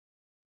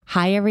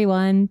Hi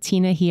everyone,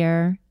 Tina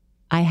here.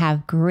 I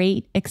have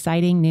great,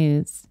 exciting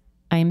news.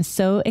 I am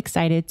so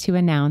excited to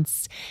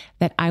announce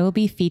that I will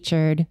be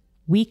featured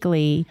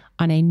weekly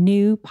on a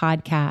new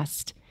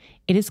podcast.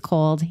 It is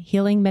called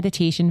Healing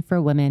Meditation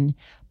for Women,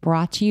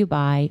 brought to you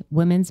by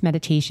Women's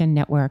Meditation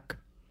Network.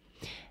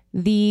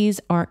 These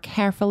are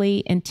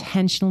carefully,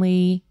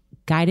 intentionally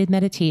guided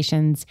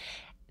meditations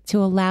to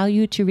allow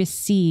you to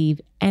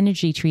receive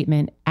energy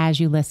treatment as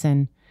you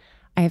listen.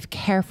 I have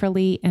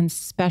carefully and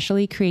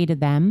specially created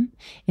them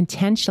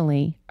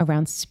intentionally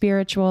around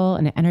spiritual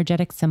and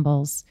energetic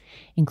symbols,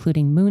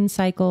 including moon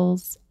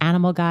cycles,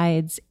 animal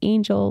guides,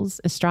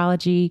 angels,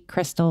 astrology,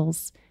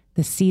 crystals,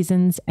 the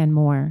seasons, and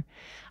more.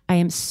 I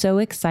am so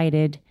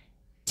excited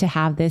to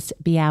have this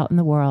be out in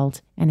the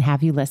world and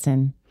have you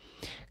listen.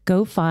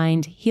 Go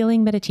find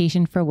Healing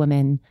Meditation for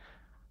Women,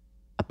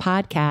 a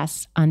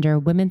podcast under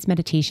Women's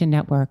Meditation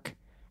Network.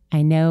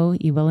 I know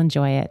you will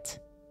enjoy it.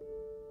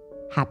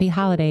 Happy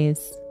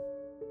holidays.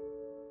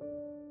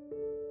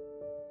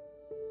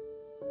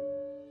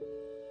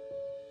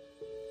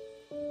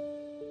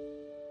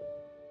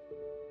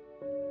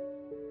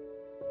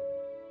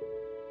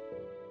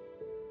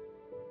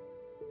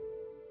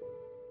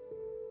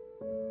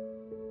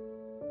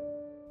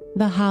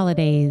 The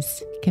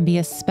holidays can be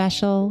a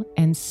special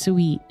and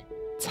sweet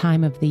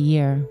time of the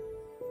year,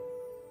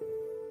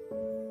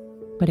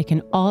 but it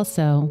can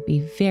also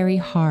be very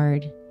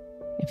hard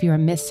if you are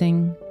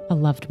missing a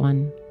loved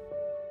one.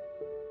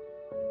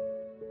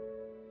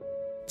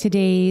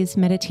 Today's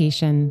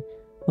meditation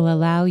will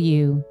allow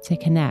you to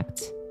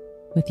connect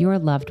with your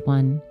loved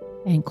one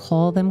and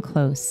call them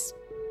close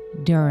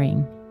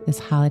during this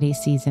holiday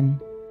season,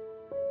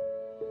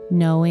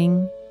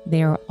 knowing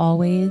they are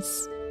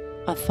always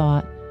a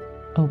thought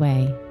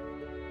away.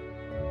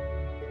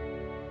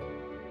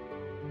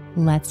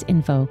 Let's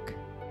invoke,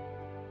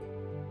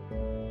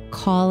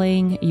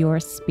 calling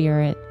your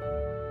spirit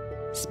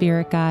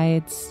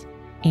guides,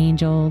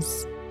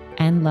 angels,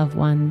 and loved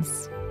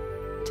ones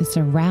to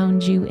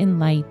surround you in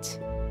light,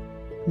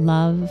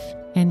 love,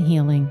 and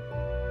healing.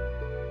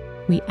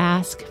 We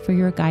ask for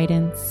your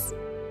guidance,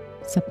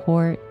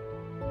 support,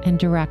 and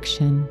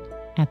direction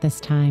at this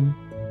time.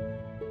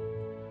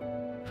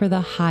 For the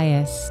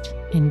highest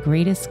and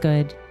greatest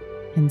good,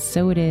 and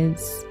so it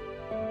is,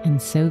 and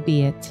so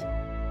be it.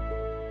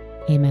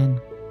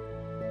 Amen.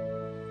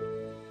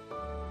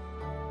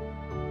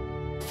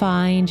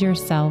 Find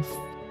yourself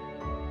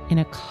in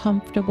a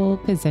comfortable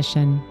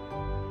position,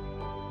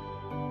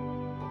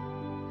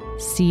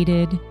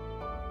 seated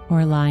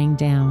or lying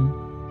down.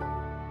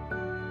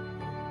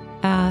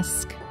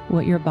 Ask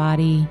what your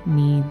body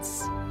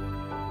needs.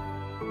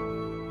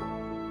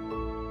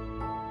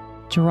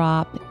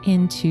 Drop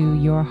into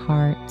your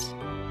heart,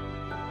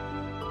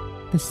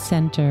 the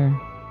center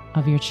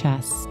of your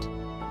chest,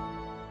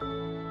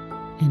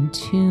 and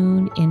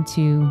tune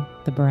into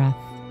the breath.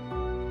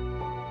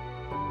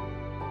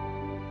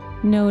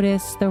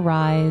 Notice the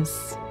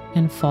rise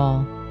and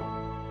fall.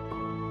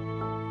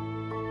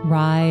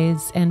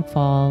 Rise and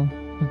fall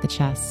of the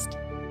chest.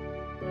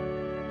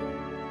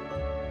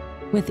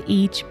 With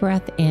each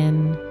breath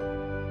in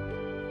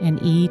and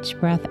each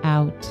breath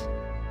out,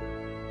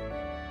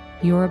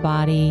 your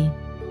body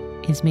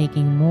is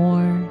making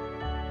more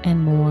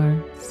and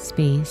more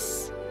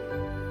space.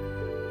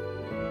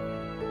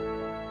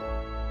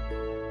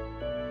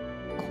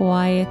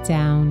 Quiet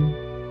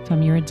down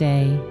from your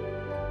day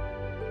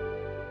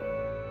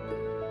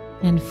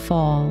and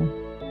fall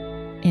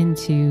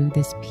into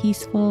this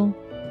peaceful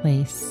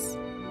place.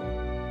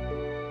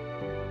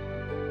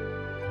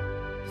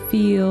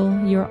 Feel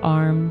your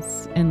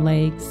arms and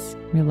legs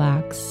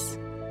relax.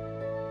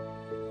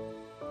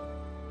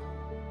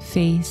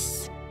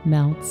 Face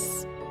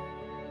melts.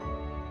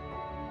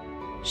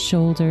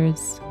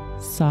 Shoulders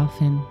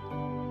soften.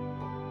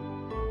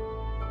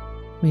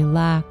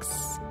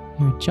 Relax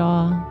your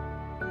jaw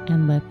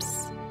and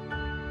lips.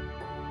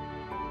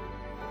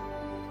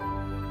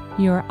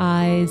 Your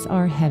eyes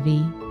are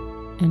heavy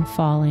and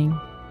falling,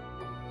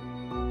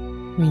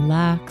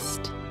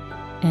 relaxed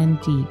and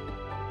deep.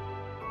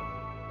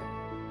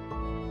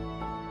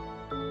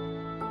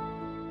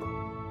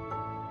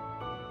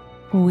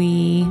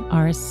 We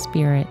are a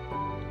spirit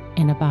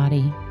in a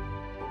body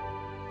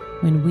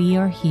when we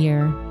are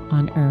here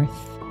on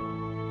earth.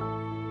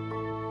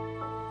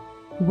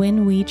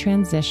 When we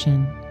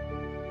transition,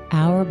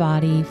 our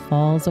body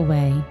falls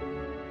away,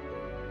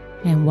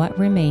 and what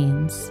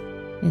remains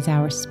is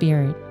our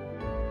spirit.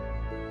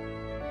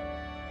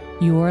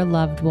 Your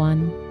loved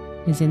one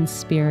is in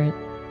spirit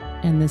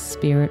in the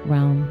spirit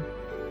realm.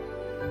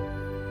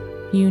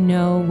 You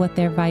know what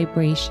their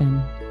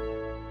vibration,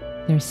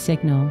 their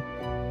signal,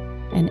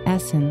 and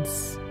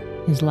essence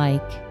is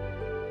like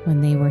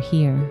when they were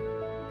here.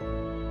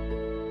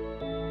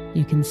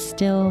 You can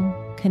still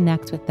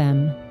connect with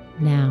them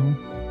now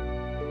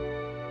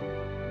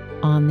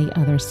on the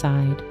other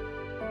side.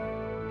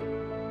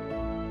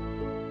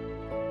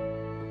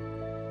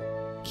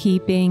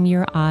 Keeping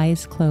your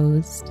eyes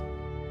closed,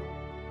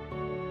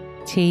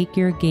 take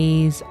your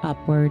gaze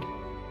upward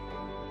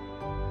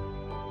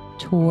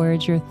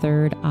towards your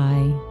third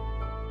eye,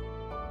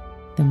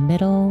 the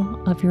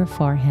middle of your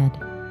forehead.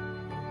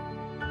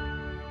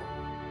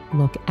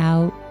 Look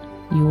out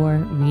your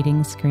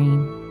reading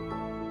screen.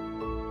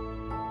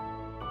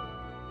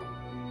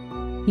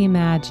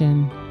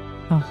 Imagine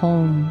a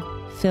home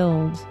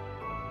filled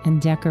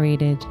and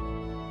decorated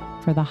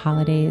for the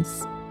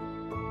holidays.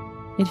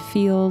 It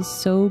feels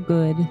so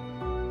good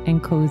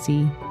and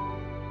cozy.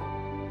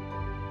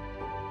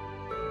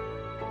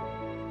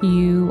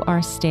 You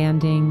are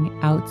standing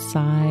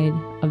outside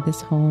of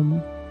this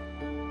home.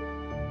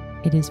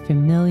 It is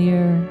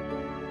familiar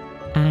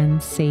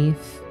and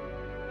safe.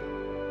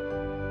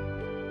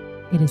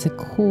 It is a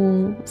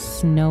cool,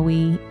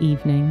 snowy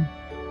evening.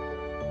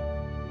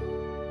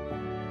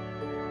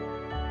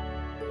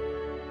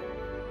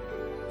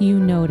 You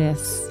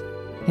notice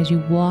as you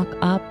walk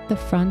up the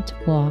front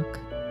walk,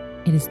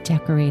 it is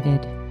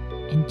decorated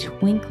in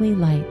twinkly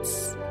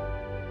lights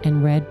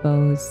and red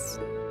bows.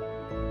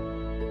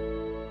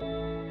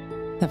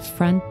 The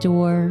front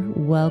door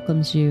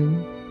welcomes you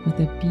with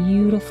a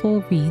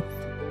beautiful wreath.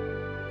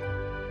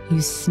 You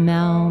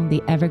smell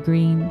the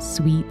evergreen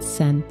sweet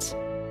scent.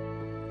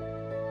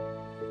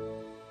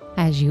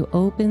 As you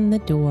open the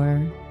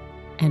door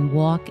and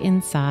walk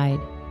inside,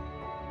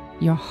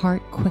 your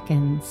heart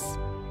quickens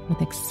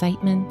with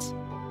excitement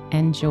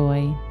and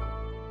joy.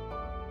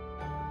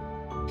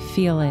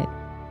 Feel it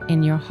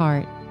in your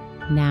heart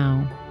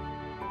now.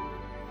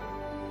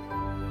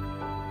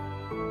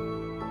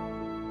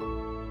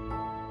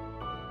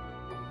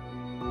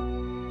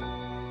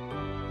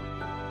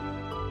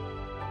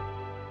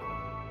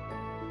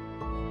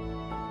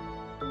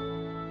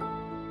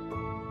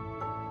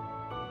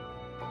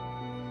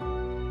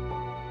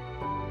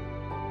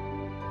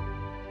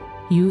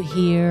 You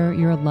hear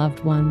your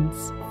loved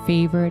one's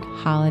favorite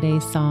holiday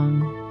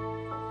song.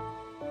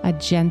 A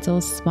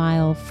gentle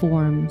smile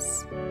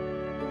forms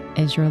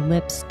as your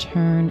lips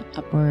turn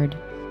upward.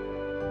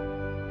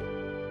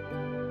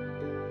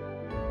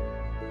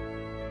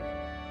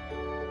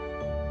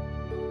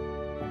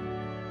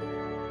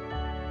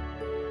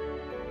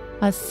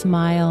 A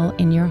smile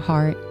in your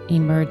heart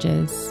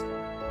emerges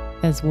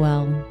as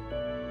well.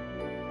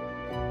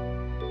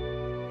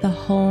 The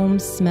home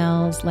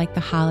smells like the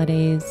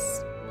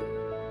holidays.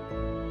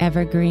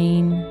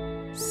 Evergreen,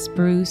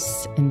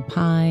 spruce, and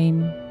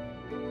pine,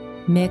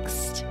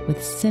 mixed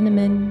with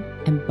cinnamon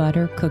and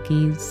butter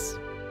cookies.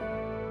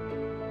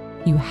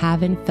 You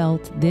haven't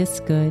felt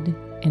this good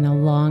in a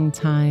long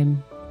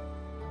time.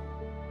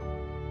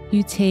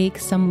 You take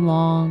some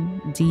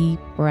long,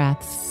 deep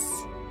breaths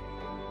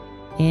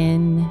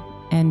in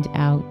and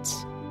out.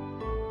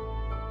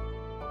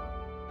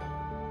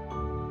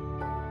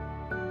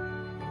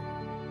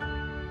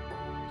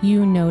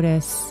 You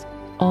notice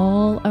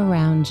all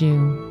around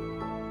you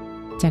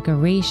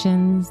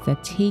decorations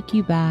that take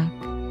you back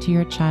to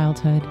your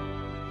childhood.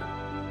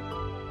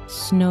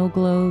 Snow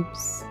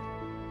globes,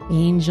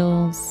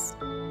 angels,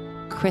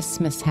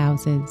 Christmas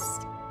houses,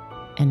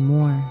 and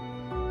more.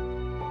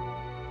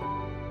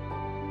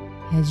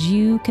 As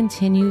you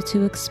continue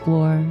to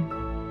explore,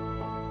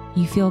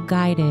 you feel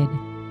guided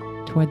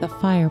toward the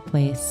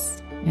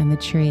fireplace and the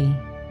tree.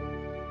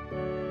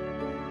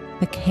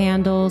 The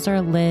candles are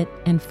lit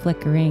and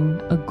flickering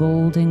a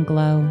golden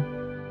glow.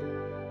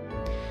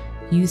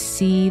 You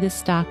see the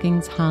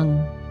stockings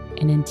hung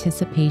in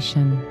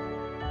anticipation.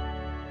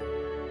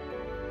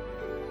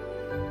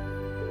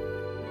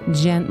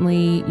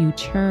 Gently, you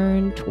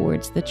turn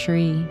towards the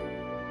tree.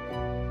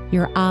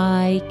 Your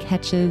eye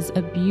catches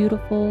a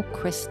beautiful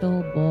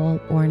crystal ball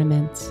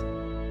ornament.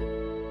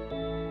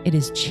 It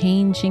is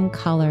changing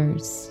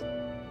colors: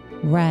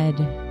 red,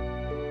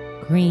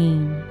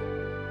 green,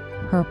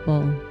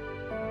 purple,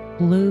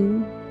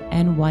 blue,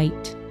 and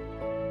white.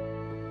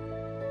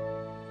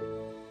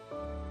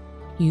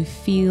 You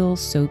feel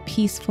so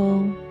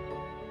peaceful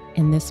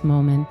in this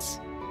moment.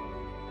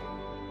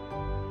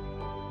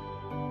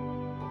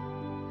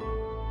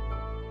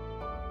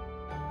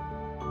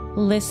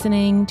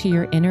 Listening to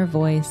your inner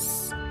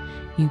voice,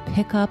 you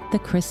pick up the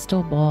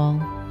crystal ball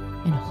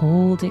and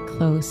hold it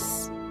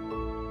close.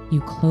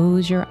 You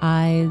close your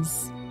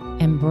eyes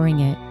and bring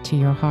it to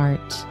your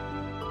heart.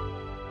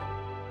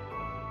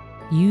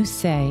 You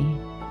say,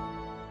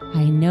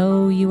 "I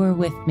know you are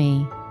with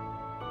me.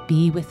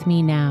 Be with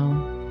me now,"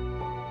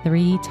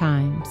 3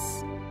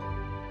 times.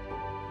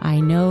 I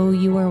know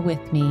you are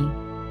with me.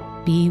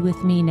 Be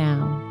with me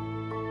now.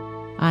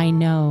 I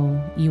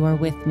know you are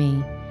with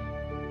me.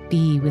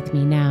 Be with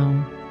me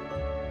now.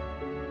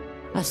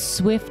 A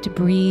swift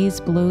breeze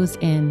blows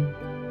in.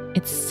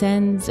 It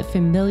sends a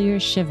familiar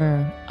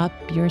shiver up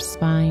your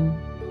spine.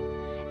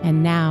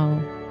 And now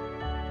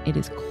it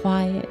is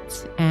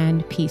quiet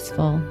and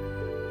peaceful.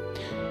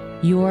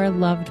 Your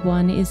loved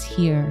one is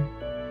here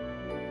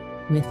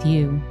with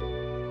you.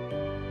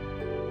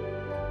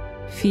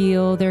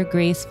 Feel their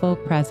graceful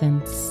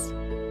presence.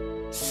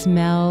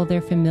 Smell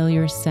their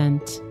familiar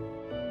scent.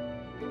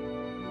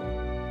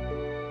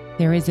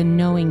 There is a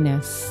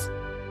knowingness,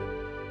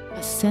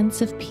 a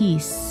sense of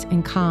peace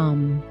and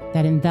calm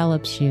that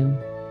envelops you.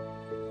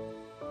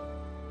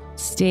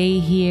 Stay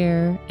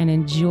here and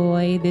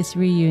enjoy this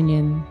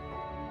reunion.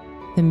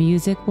 The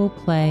music will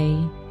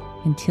play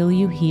until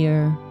you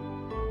hear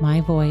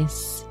my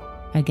voice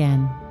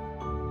again.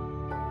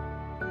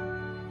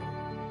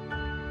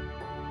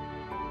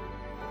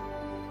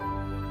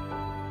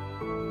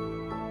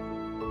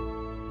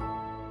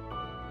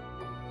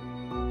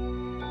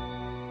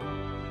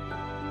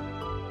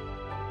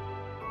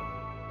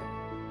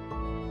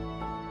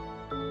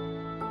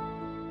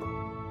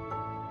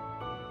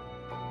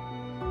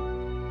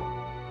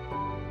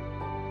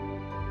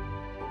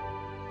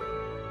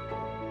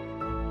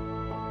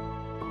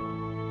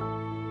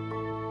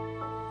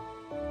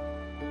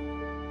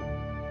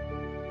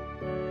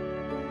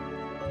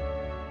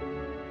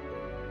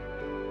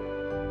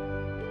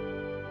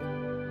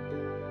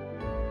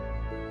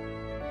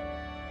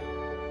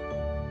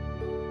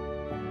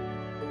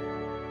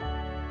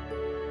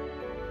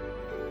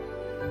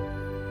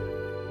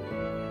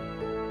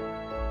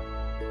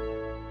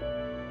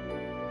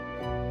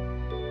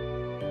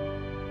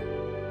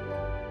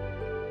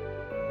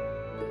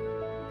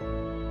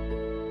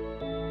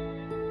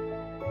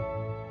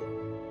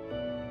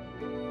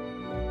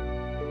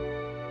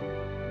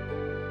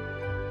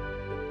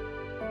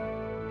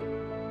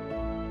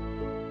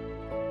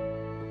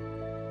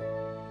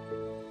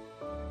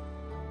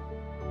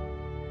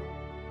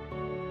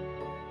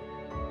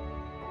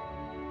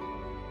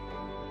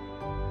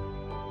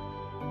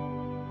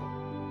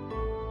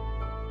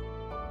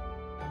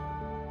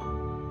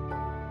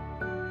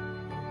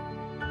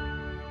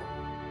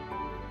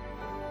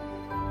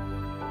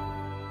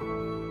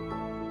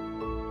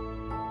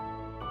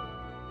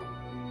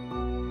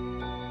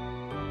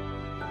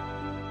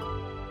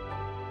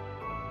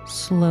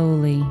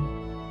 Slowly,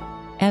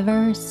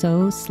 ever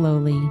so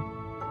slowly,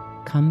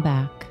 come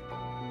back.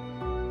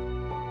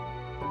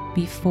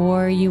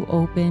 Before you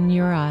open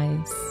your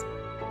eyes,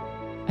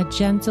 a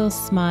gentle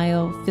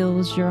smile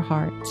fills your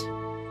heart.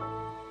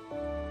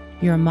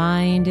 Your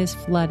mind is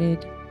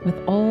flooded with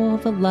all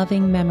the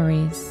loving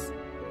memories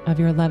of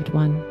your loved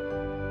one.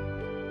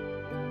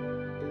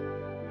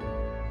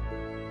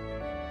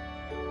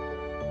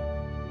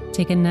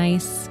 Take a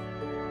nice,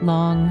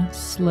 long,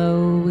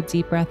 slow,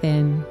 deep breath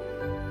in,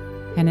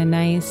 and a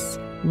nice,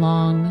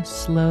 long,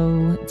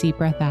 slow, deep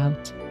breath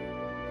out.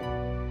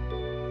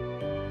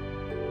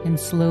 And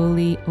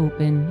slowly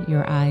open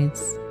your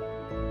eyes.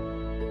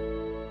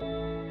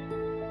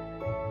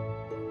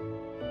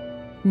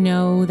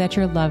 Know that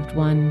your loved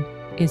one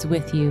is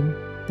with you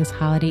this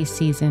holiday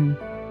season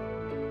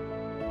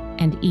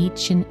and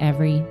each and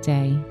every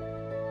day.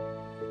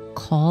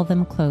 Call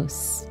them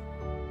close.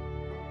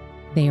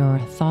 They are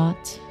a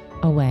thought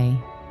away.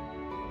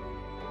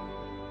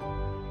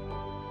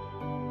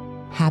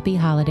 Happy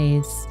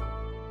holidays.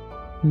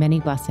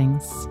 Many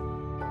blessings.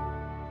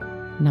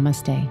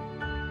 Namaste.